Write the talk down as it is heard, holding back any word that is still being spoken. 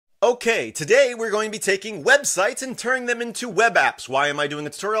Okay, today we're going to be taking websites and turning them into web apps. Why am I doing a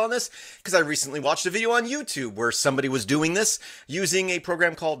tutorial on this? Because I recently watched a video on YouTube where somebody was doing this using a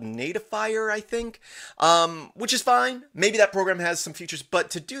program called Natifier, I think, which is fine. Maybe that program has some features, but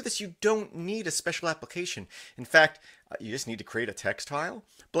to do this, you don't need a special application. In fact, you just need to create a text file.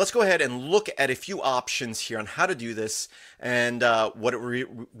 But let's go ahead and look at a few options here on how to do this and what it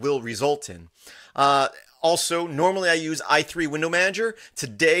will result in. Also, normally I use i3 Window Manager.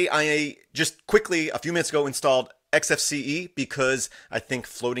 Today I just quickly, a few minutes ago, installed XFCE because I think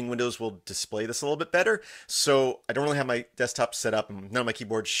floating windows will display this a little bit better. So I don't really have my desktop set up, and none of my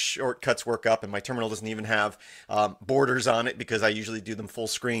keyboard shortcuts work up, and my terminal doesn't even have borders on it because I usually do them full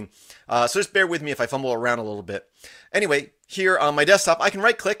screen. So just bear with me if I fumble around a little bit. Anyway, here on my desktop, I can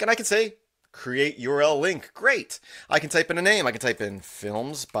right click and I can say create URL link. Great. I can type in a name. I can type in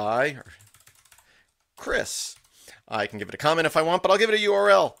films by Chris. I can give it a comment if I want, but I'll give it a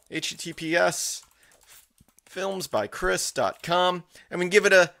URL, https filmsbychris.com, and we can give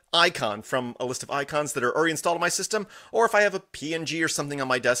it an icon from a list of icons that are already installed on my system, or if I have a PNG or something on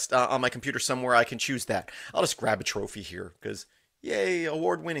my on my computer somewhere, I can choose that. I'll just grab a trophy here because yay,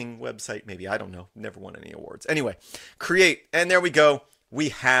 award-winning website, maybe, I don't know, never won any awards. Anyway, create, and there we go. We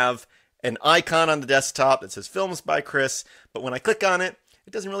have an icon on the desktop that says Films by Chris, but when I click on it,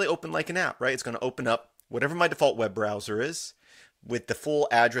 it doesn't really open like an app, right? It's going to open up whatever my default web browser is with the full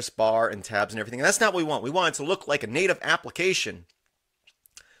address bar and tabs and everything. And that's not what we want. We want it to look like a native application.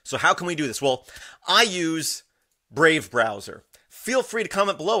 So how can we do this? Well, I use Brave browser. Feel free to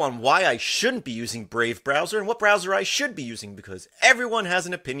comment below on why I shouldn't be using Brave browser and what browser I should be using, because everyone has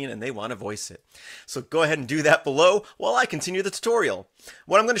an opinion and they want to voice it. So go ahead and do that below while I continue the tutorial.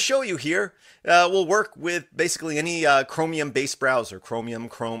 What I'm going to show you here will work with basically any Chromium-based browser. Chromium,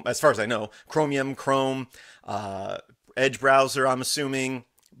 Chrome, as far as I know, Chromium, Chrome, Edge browser, I'm assuming,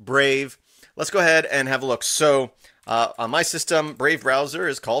 Brave. Let's go ahead and have a look. So on my system, Brave browser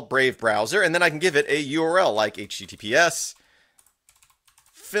is called Brave browser, and then I can give it a URL like https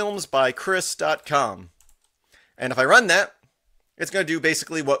filmsbychris.com. And if I run that, it's going to do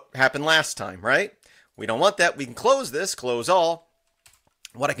basically what happened last time, right? We don't want that. We can close this, close all.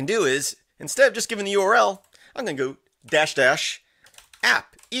 What I can do is, instead of just giving the URL, I'm going to go --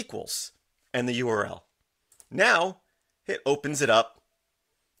 app equals and the URL. Now it opens it up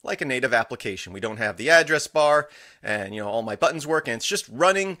like a native application. We don't have the address bar and all my buttons work, and it's just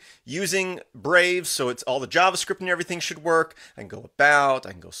running using Brave, so it's all the JavaScript and everything should work. I can go about,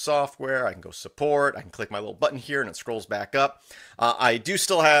 I can go software, I can go support, I can click my little button here and it scrolls back up. I do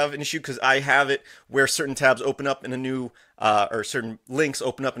still have an issue because I have it where certain tabs open up in a new or certain links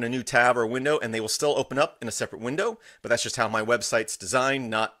open up in a new tab or window, and they will still open up in a separate window, but that's just how my website's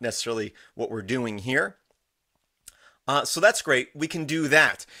designed, not necessarily what we're doing here. So that's great. We can do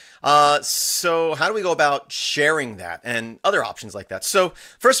that. So how do we go about sharing that and other options like that? So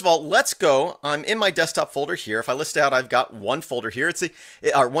first of all, let's go. I'm in my desktop folder here. If I list out, I've got one folder here. It's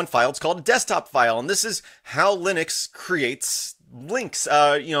one file. It's called a desktop file, and this is how Linux creates links,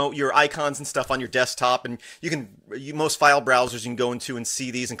 your icons and stuff on your desktop, and most file browsers you can go into and see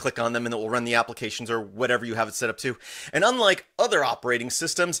these and click on them, and it will run the applications or whatever you have it set up to. And unlike other operating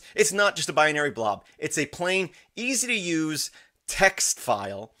systems, it's not just a binary blob. It's a plain, easy to use text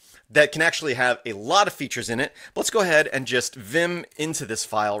file that can actually have a lot of features in it. But let's go ahead and just vim into this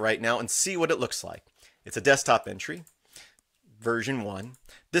file right now and see what it looks like. It's a desktop entry, version 1.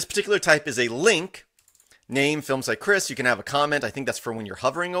 This particular type is a link. Name, Films by Chris. You can have a comment. I think that's for when you're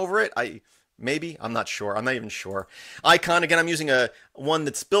hovering over it. I'm not sure. I'm not even sure. Icon, again, I'm using one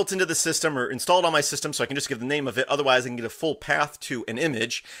that's built into the system or installed on my system, so I can just give the name of it. Otherwise, I can get a full path to an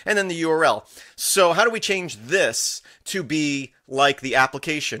image, and then the URL. So how do we change this to be like the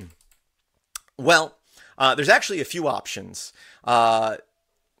application? Well, there's actually a few options. And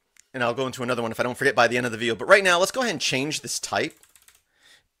I'll go into another one if I don't forget by the end of the video. But right now, let's go ahead and change this type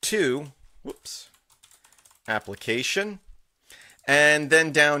to, application, and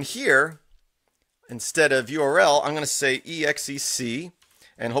then down here, instead of URL, I'm going to say exec,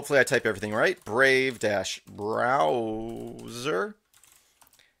 and hopefully I type everything right, brave-browser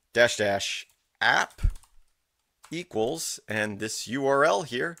 -- app equals, and this URL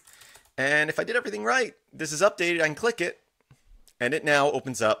here, and if I did everything right, this is updated. I can click it, and it now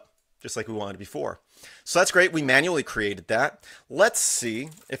opens up just like we wanted before. So that's great. We manually created that. Let's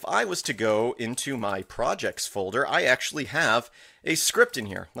see if I was to go into my projects folder. I actually have a script in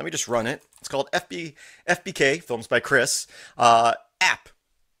here. Let me just run it. It's called FBK, Films by Chris, app.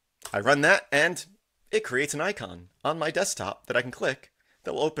 I run that and it creates an icon on my desktop that I can click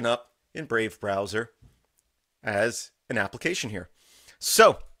that will open up in Brave browser as an application here.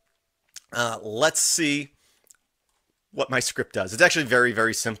 So Let's see what my script does. It's actually very,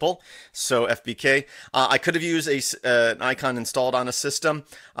 very simple. So FBK, I could have used an icon installed on a system.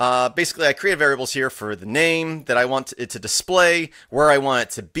 Basically, I create variables here for the name that I want it to display, where I want it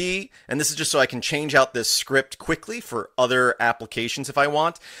to be, and this is just so I can change out this script quickly for other applications if I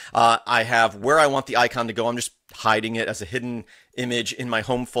want. I have where I want the icon to go. I'm just hiding it as a hidden image in my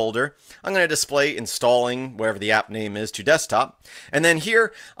home folder. I'm going to display installing wherever the app name is to desktop. And then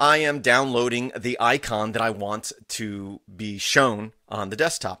here I am downloading the icon that I want to be shown on the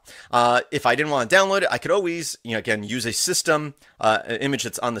desktop. If I didn't want to download it, I could always, again, use a system, an image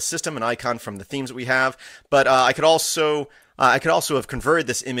that's on the system, an icon from the themes that we have. But I could also have converted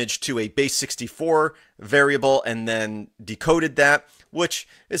this image to a base64 variable and then decoded that, which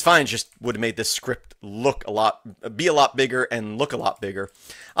is fine. It just would have made this script be a lot bigger and look a lot bigger.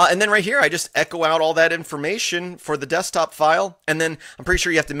 And then right here, I just echo out all that information for the desktop file. And then I'm pretty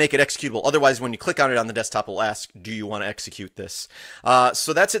sure you have to make it executable. Otherwise, when you click on it on the desktop, it'll ask, do you want to execute this?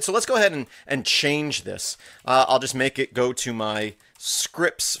 So that's it. So let's go ahead and change this. I'll just make it go to my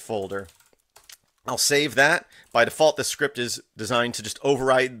scripts folder. I'll save that. By default, this script is designed to just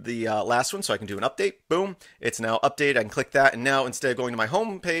override the last one, so I can do an update. Boom, it's now updated. I can click that, and now instead of going to my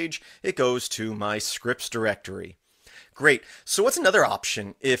home page, it goes to my scripts directory. Great. So what's another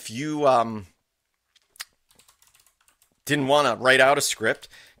option if you didn't want to write out a script?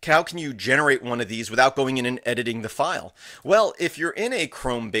 How can you generate one of these without going in and editing the file? Well, if you're in a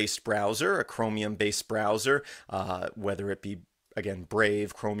Chrome-based browser, a Chromium-based browser, whether it be again,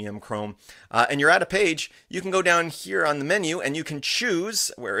 Brave, Chromium, Chrome, and you're at a page, you can go down here on the menu and you can choose,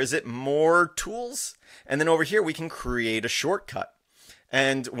 where is it, More Tools, and then over here we can create a shortcut.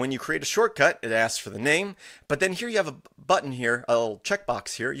 And when you create a shortcut, it asks for the name, but then here you have a button here, a little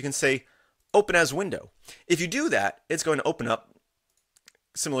checkbox here, you can say Open as Window. If you do that, it's going to open up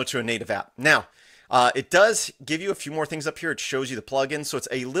similar to a native app. Now, it does give you a few more things up here. It shows you the plugin, so it's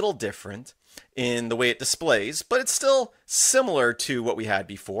a little different in the way it displays, but it's still similar to what we had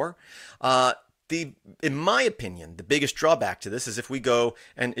before. In my opinion, the biggest drawback to this is if we go,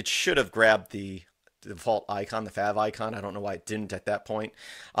 and it should have grabbed the default icon, the fav icon. I don't know why it didn't at that point.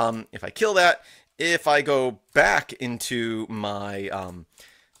 If I kill that, if I go back into my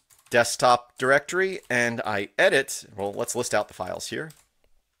desktop directory and I edit, well, let's list out the files here.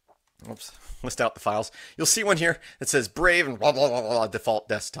 Oops, list out the files. You'll see one here that says Brave and blah, blah, blah, blah, default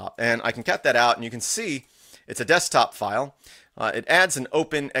desktop. And I can cut that out and you can see it's a desktop file. It adds an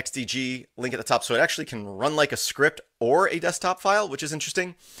open XDG link at the top, so it actually can run like a script or a desktop file, which is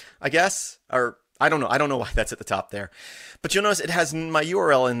interesting, I guess. Or I don't know. I don't know why that's at the top there. But you'll notice it has my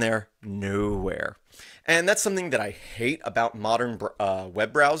URL in there nowhere. And that's something that I hate about modern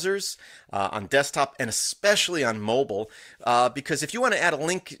web browsers on desktop and especially on mobile, because if you want to add a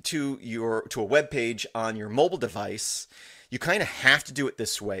link to a web page on your mobile device, you kind of have to do it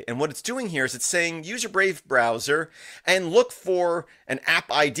this way. And what it's doing here is it's saying use your Brave browser and look for an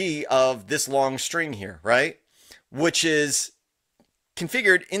app ID of this long string here, right? Which is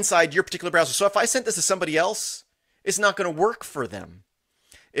configured inside your particular browser. So if I sent this to somebody else, it's not going to work for them.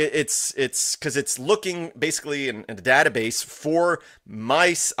 It's because it's looking basically in a database for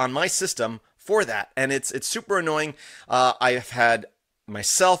on my system for that, and it's super annoying. I've had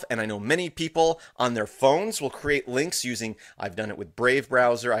myself, and I know many people on their phones will create links using. I've done it with Brave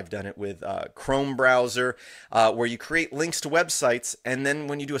browser, I've done it with Chrome browser, where you create links to websites, and then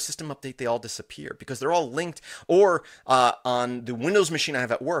when you do a system update, they all disappear because they're all linked. Or on the Windows machine I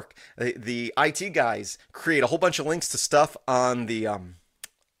have at work, the IT guys create a whole bunch of links to stuff on the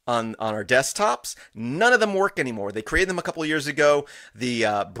on our desktops. None of them work anymore. They created them a couple of years ago. The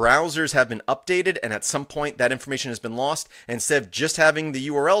browsers have been updated, and at some point that information has been lost. And instead of just having the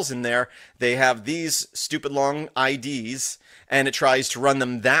URLs in there, they have these stupid long IDs, and it tries to run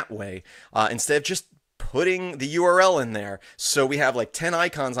them that way instead of just putting the URL in there. So we have like 10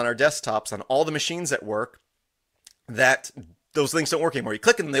 icons on our desktops on all the machines at work that those links don't work anymore. You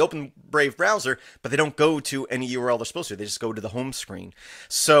click them, they open Brave browser, but they don't go to any URL they're supposed to. They just go to the home screen.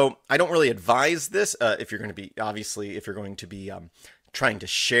 So I don't really advise this if you're going to be, obviously, if you're going to be trying to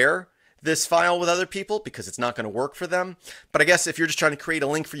share this file with other people, because it's not going to work for them. But I guess if you're just trying to create a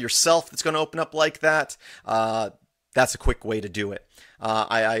link for yourself that's going to open up like that, that's a quick way to do it.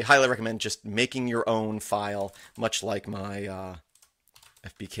 I highly recommend just making your own file, much like my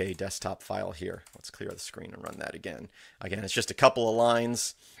FBK desktop file here. Let's clear the screen and run that again. Again, it's just a couple of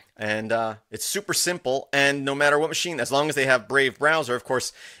lines, And it's super simple, and no matter what machine, as long as they have Brave browser. Of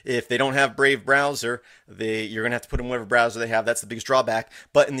course, if they don't have Brave browser, you're gonna have to put in whatever browser they have. That's the biggest drawback.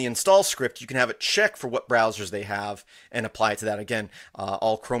 But in the install script, you can have it check for what browsers they have and apply it to that. Again,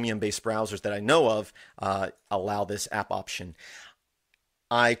 all Chromium-based browsers that I know of allow this app option.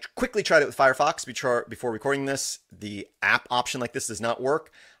 I quickly tried it with Firefox before recording this. The app option like this does not work,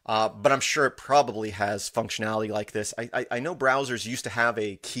 but I'm sure it probably has functionality like this. I know browsers used to have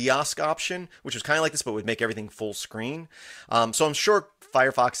a kiosk option, which was kind of like this, but would make everything full screen. So I'm sure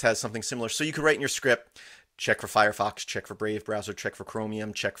Firefox has something similar. So you could write in your script, check for Firefox, check for Brave browser, check for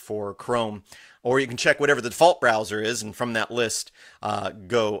Chromium, check for Chrome, or you can check whatever the default browser is, and from that list,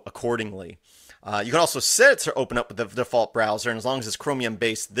 go accordingly. You can also set it to open up with the default browser, and as long as it's Chromium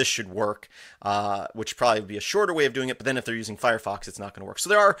based, this should work, which probably would be a shorter way of doing it, but then if they're using Firefox, it's not going to work. So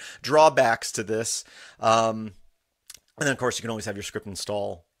there are drawbacks to this. And then, of course, you can always have your script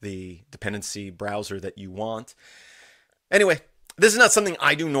install the dependency browser that you want. Anyway, this is not something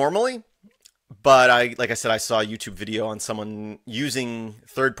I do normally. But like I said, I saw a YouTube video on someone using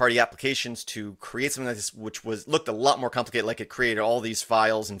third-party applications to create something like this, which looked a lot more complicated. Like it created all these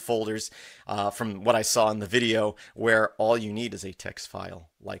files and folders from what I saw in the video, where all you need is a text file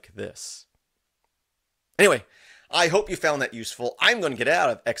like this. Anyway, I hope you found that useful. I'm going to get out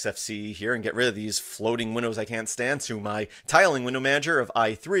of XFCE here and get rid of these floating windows I can't stand to my tiling window manager of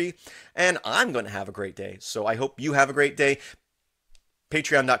i3, and I'm going to have a great day. So I hope you have a great day.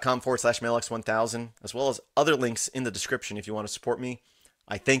 Patreon.com/MailX1000, as well as other links in the description if you want to support me.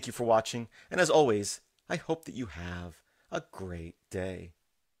 I thank you for watching, and as always, I hope that you have a great day.